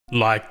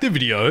Like the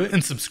video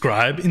and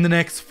subscribe in the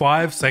next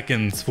 5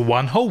 seconds for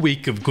one whole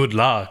week of good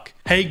luck.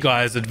 Hey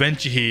guys,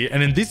 Adventure here,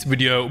 and in this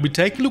video, we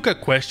take a look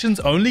at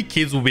questions only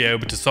kids will be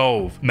able to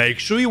solve. Make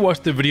sure you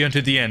watch the video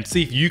until the end to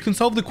see if you can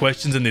solve the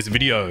questions in this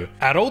video.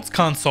 Adults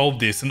can't solve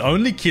this and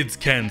only kids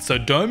can, so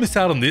don't miss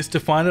out on this to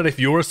find out if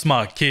you're a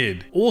smart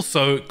kid.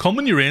 Also,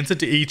 comment your answer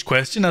to each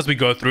question as we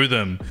go through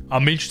them.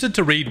 I'm interested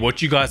to read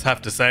what you guys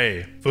have to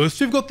say.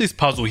 First, we've got this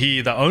puzzle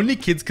here that only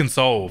kids can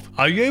solve.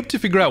 Are you able to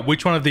figure out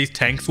which one of these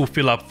tanks will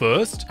fill up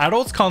first?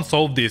 Adults can't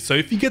solve this, so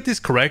if you get this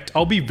correct,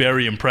 I'll be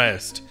very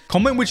impressed.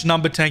 Comment which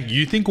number tank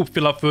you think will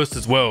fill up first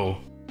as well.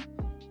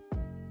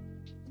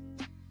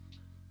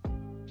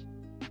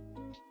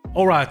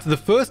 Alright, so the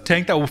first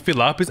tank that will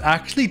fill up is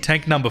actually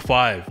tank number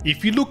 5.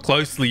 If you look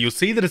closely, you'll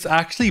see that it's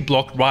actually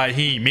blocked right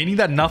here, meaning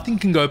that nothing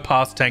can go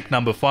past tank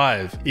number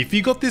 5. If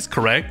you got this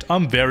correct,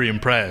 I'm very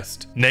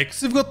impressed.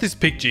 Next, we've got this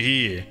picture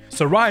here.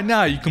 So right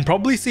now, you can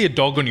probably see a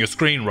dog on your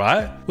screen,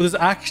 right? Well, there's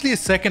actually a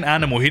second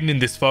animal hidden in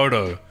this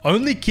photo.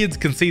 Only kids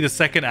can see the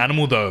second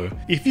animal though.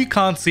 If you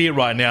can't see it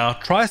right now,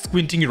 try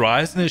squinting your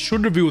eyes and it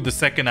should reveal the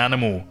second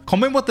animal.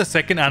 Comment what the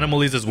second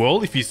animal is as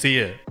well if you see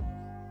it.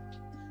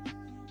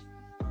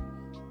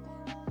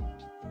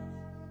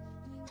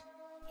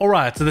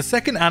 Alright, so the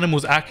second animal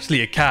is actually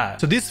a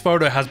cat. So this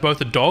photo has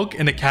both a dog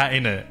and a cat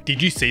in it.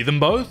 Did you see them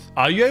both?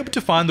 Are you able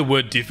to find the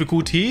word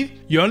difficult here?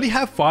 You only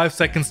have 5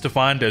 seconds to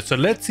find it, so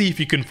let's see if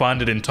you can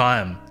find it in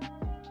time.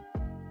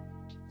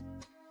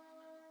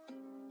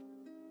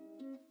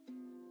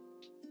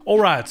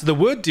 Alright, so the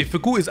word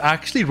difficult is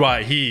actually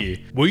right here.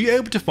 Were you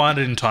able to find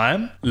it in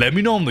time? Let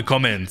me know in the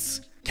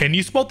comments. Can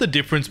you spot the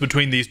difference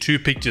between these two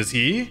pictures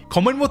here?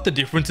 Comment what the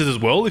difference is as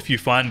well if you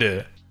find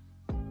it.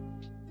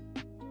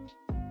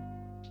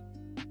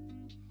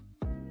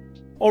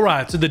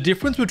 Alright, so the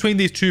difference between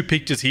these two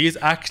pictures here is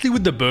actually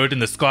with the bird in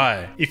the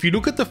sky. If you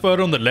look at the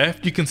photo on the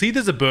left, you can see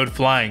there's a bird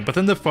flying, but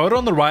then the photo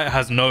on the right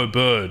has no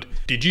bird.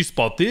 Did you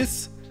spot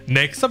this?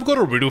 Next, I've got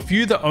a riddle for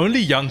you that only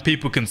young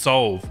people can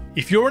solve.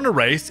 If you're in a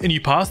race and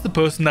you pass the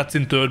person that's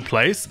in 3rd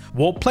place,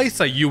 what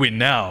place are you in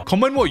now?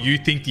 Comment what you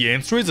think the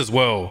answer is as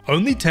well.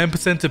 Only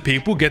 10% of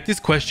people get this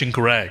question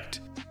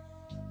correct.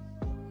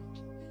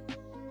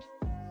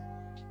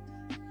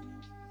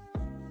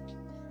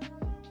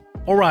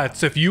 Alright,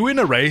 so if you were in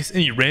a race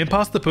and you ran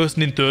past the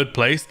person in 3rd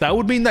place, that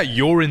would mean that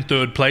you're in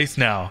 3rd place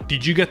now.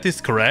 Did you get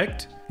this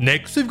correct?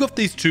 Next, we've got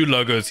these two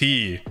logos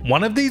here.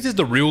 One of these is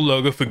the real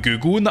logo for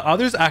Google and the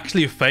other is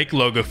actually a fake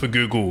logo for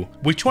Google.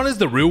 Which one is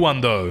the real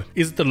one though?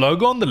 Is it the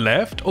logo on the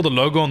left or the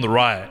logo on the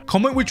right?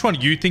 Comment which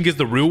one you think is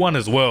the real one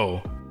as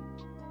well.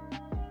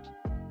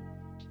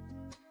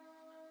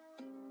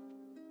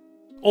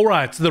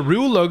 Alright, so the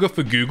real logo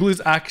for Google is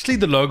actually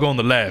the logo on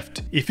the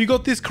left. If you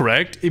got this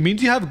correct, it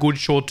means you have good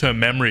short-term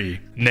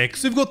memory.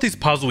 Next, we've got this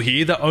puzzle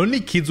here that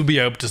only kids will be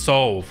able to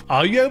solve.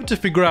 Are you able to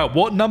figure out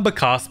what number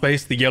car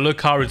space the yellow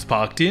car is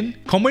parked in?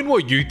 Comment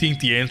what you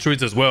think the answer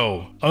is as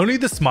well. Only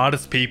the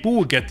smartest people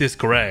will get this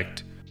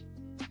correct.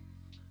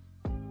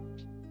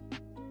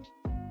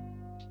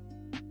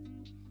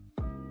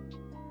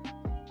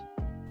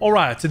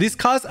 Alright, so this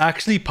car is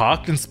actually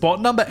parked in spot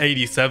number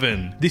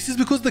 87. This is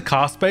because the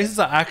car spaces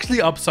are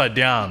actually upside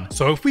down.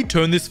 So if we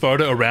turn this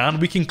photo around,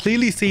 we can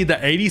clearly see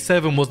that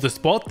 87 was the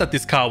spot that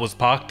this car was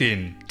parked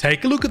in.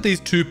 Take a look at these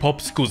two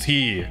popsicles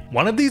here.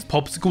 One of these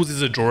popsicles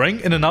is a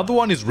drawing and another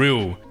one is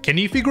real. Can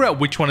you figure out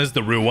which one is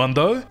the real one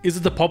though? Is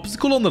it the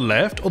popsicle on the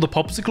left or the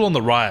popsicle on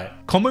the right?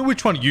 Comment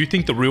which one you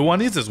think the real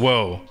one is as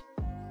well.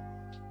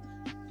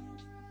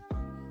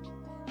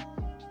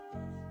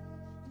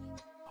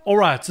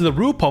 Alright, so the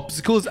real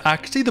popsicle is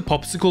actually the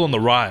popsicle on the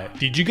right.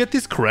 Did you get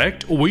this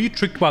correct or were you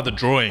tricked by the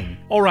drawing?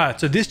 Alright,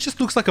 so this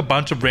just looks like a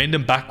bunch of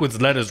random backwards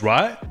letters,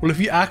 right? Well, if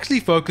you actually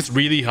focus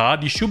really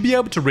hard, you should be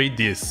able to read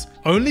this.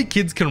 Only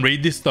kids can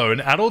read this though, and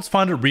adults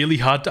find it really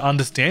hard to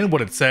understand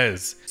what it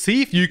says.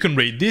 See if you can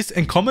read this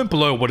and comment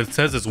below what it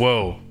says as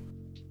well.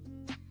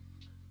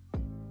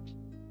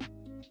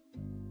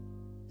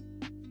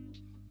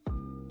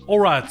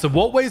 Alright, so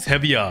what weighs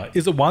heavier?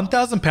 Is it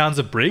 1,000 pounds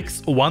of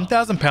bricks or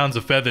 1,000 pounds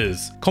of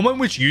feathers? Comment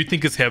which you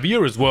think is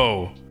heavier as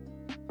well.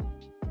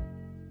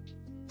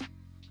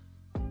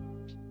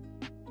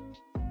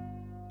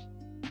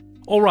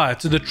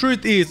 Alright, so the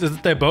truth is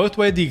that they both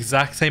weigh the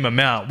exact same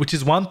amount, which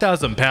is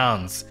 1,000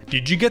 pounds.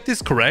 Did you get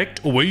this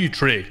correct or were you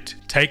tricked?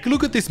 Take a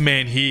look at this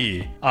man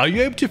here. Are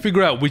you able to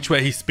figure out which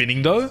way he's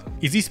spinning though?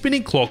 Is he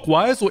spinning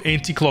clockwise or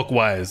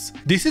anti-clockwise?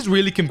 This is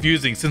really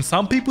confusing since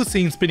some people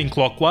see him spinning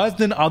clockwise,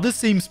 then others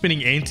see him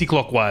spinning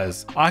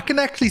anti-clockwise. I can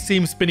actually see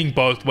him spinning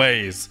both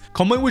ways.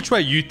 Comment which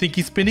way you think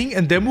he's spinning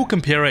and then we'll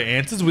compare our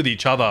answers with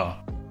each other.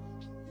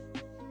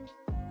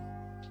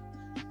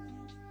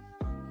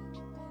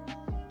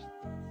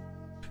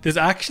 There's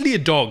actually a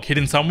dog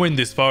hidden somewhere in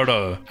this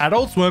photo.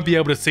 Adults won't be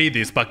able to see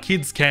this, but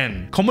kids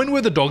can. Comment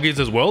where the dog is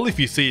as well if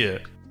you see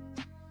it.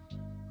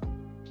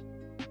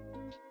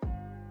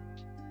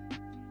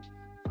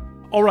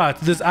 Alright,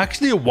 there's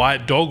actually a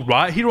white dog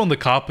right here on the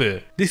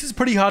carpet. This is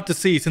pretty hard to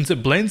see since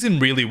it blends in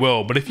really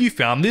well, but if you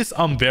found this,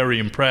 I'm very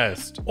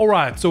impressed.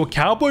 Alright, so a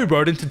cowboy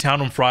rode into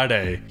town on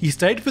Friday. He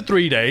stayed for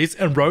 3 days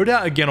and rode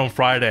out again on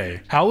Friday.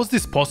 How is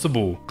this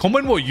possible?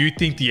 Comment what you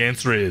think the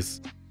answer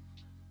is.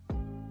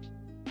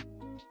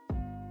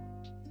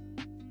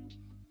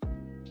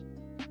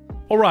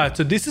 Alright,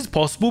 so this is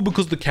possible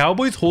because the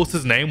cowboy's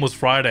horse's name was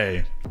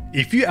Friday.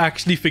 If you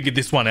actually figured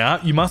this one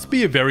out, you must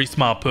be a very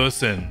smart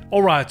person.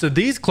 Alright, so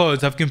these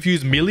clothes have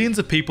confused millions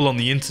of people on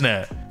the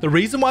internet. The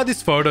reason why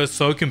this photo is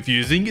so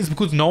confusing is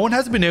because no one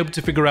has been able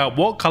to figure out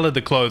what color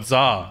the clothes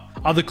are.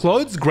 Are the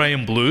clothes grey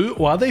and blue,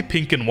 or are they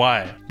pink and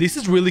white? This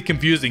is really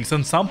confusing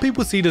since some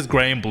people see it as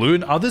grey and blue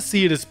and others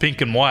see it as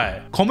pink and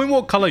white. Comment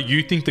what color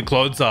you think the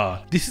clothes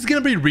are. This is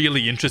going to be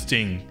really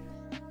interesting.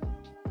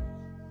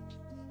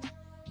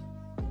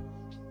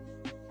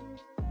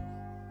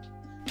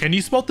 Can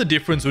you spot the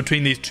difference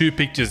between these two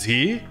pictures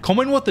here?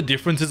 Comment what the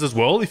difference is as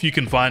well if you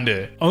can find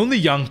it. Only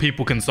young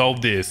people can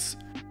solve this.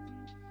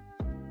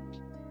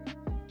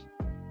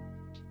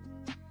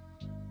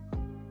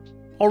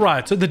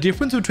 Alright, so the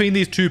difference between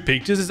these two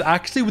pictures is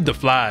actually with the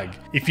flag.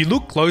 If you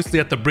look closely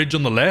at the bridge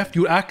on the left,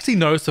 you'll actually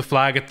notice the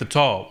flag at the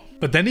top.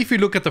 But then if you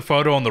look at the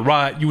photo on the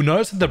right, you'll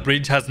notice that the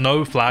bridge has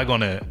no flag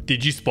on it.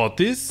 Did you spot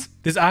this?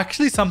 There's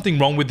actually something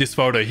wrong with this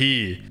photo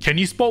here. Can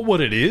you spot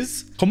what it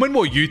is? Comment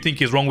what you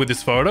think is wrong with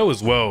this photo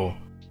as well.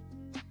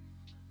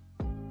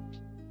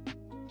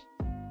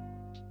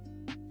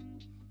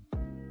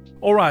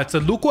 Alright, so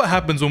look what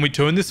happens when we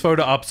turn this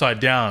photo upside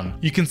down.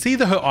 You can see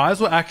that her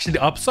eyes were actually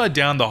upside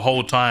down the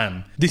whole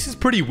time. This is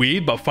pretty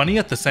weird but funny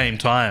at the same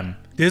time.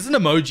 There's an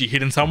emoji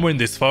hidden somewhere in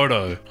this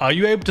photo. Are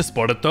you able to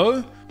spot it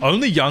though?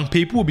 Only young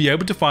people will be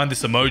able to find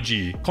this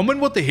emoji. Comment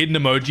what the hidden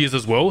emoji is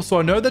as well so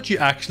I know that you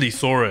actually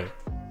saw it.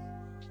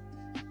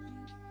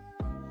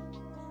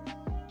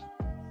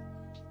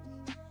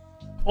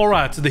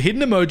 Alright, so the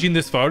hidden emoji in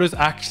this photo is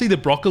actually the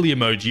broccoli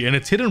emoji and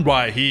it's hidden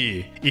right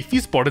here. If you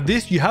spotted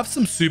this, you have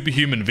some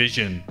superhuman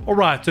vision.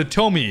 Alright, so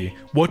tell me,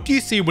 what do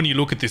you see when you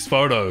look at this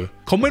photo?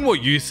 Comment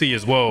what you see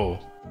as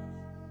well.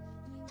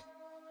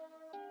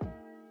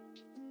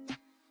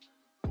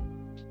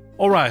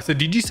 Alright, so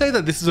did you say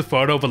that this is a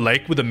photo of a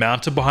lake with a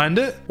mountain behind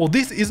it? Well,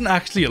 this isn't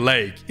actually a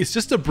lake, it's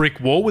just a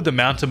brick wall with a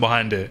mountain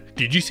behind it.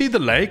 Did you see the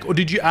lake or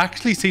did you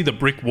actually see the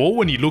brick wall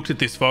when you looked at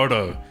this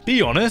photo?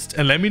 Be honest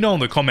and let me know in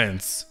the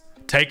comments.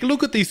 Take a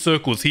look at these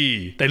circles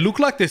here. They look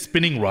like they're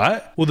spinning,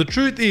 right? Well, the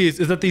truth is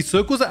that these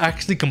circles are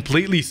actually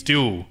completely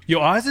still.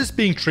 Your eyes are just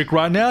being tricked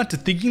right now to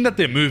thinking that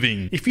they're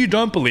moving. If you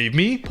don't believe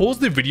me, pause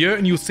the video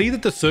and you'll see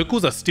that the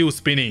circles are still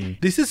spinning.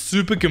 This is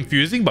super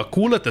confusing but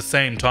cool at the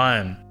same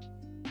time.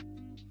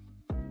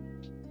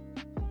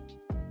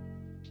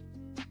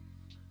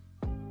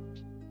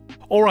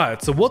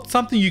 Alright, so what's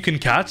something you can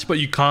catch but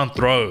you can't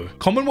throw?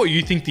 Comment what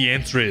you think the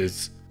answer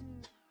is.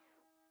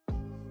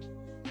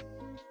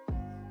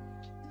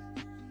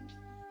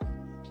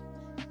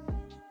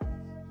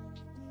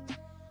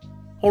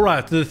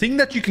 Alright, so the thing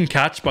that you can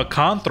catch but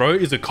can't throw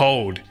is a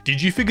cold.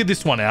 Did you figure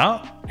this one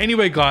out?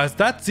 Anyway guys,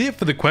 that's it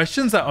for the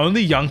questions that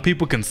only young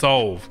people can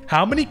solve.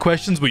 How many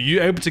questions were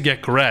you able to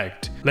get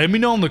correct? Let me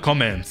know in the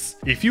comments.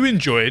 If you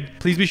enjoyed,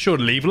 please be sure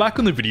to leave a like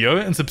on the video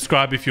and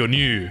subscribe if you're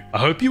new. I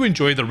hope you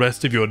enjoy the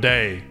rest of your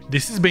day.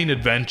 This has been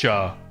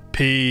Adventure.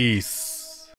 Peace.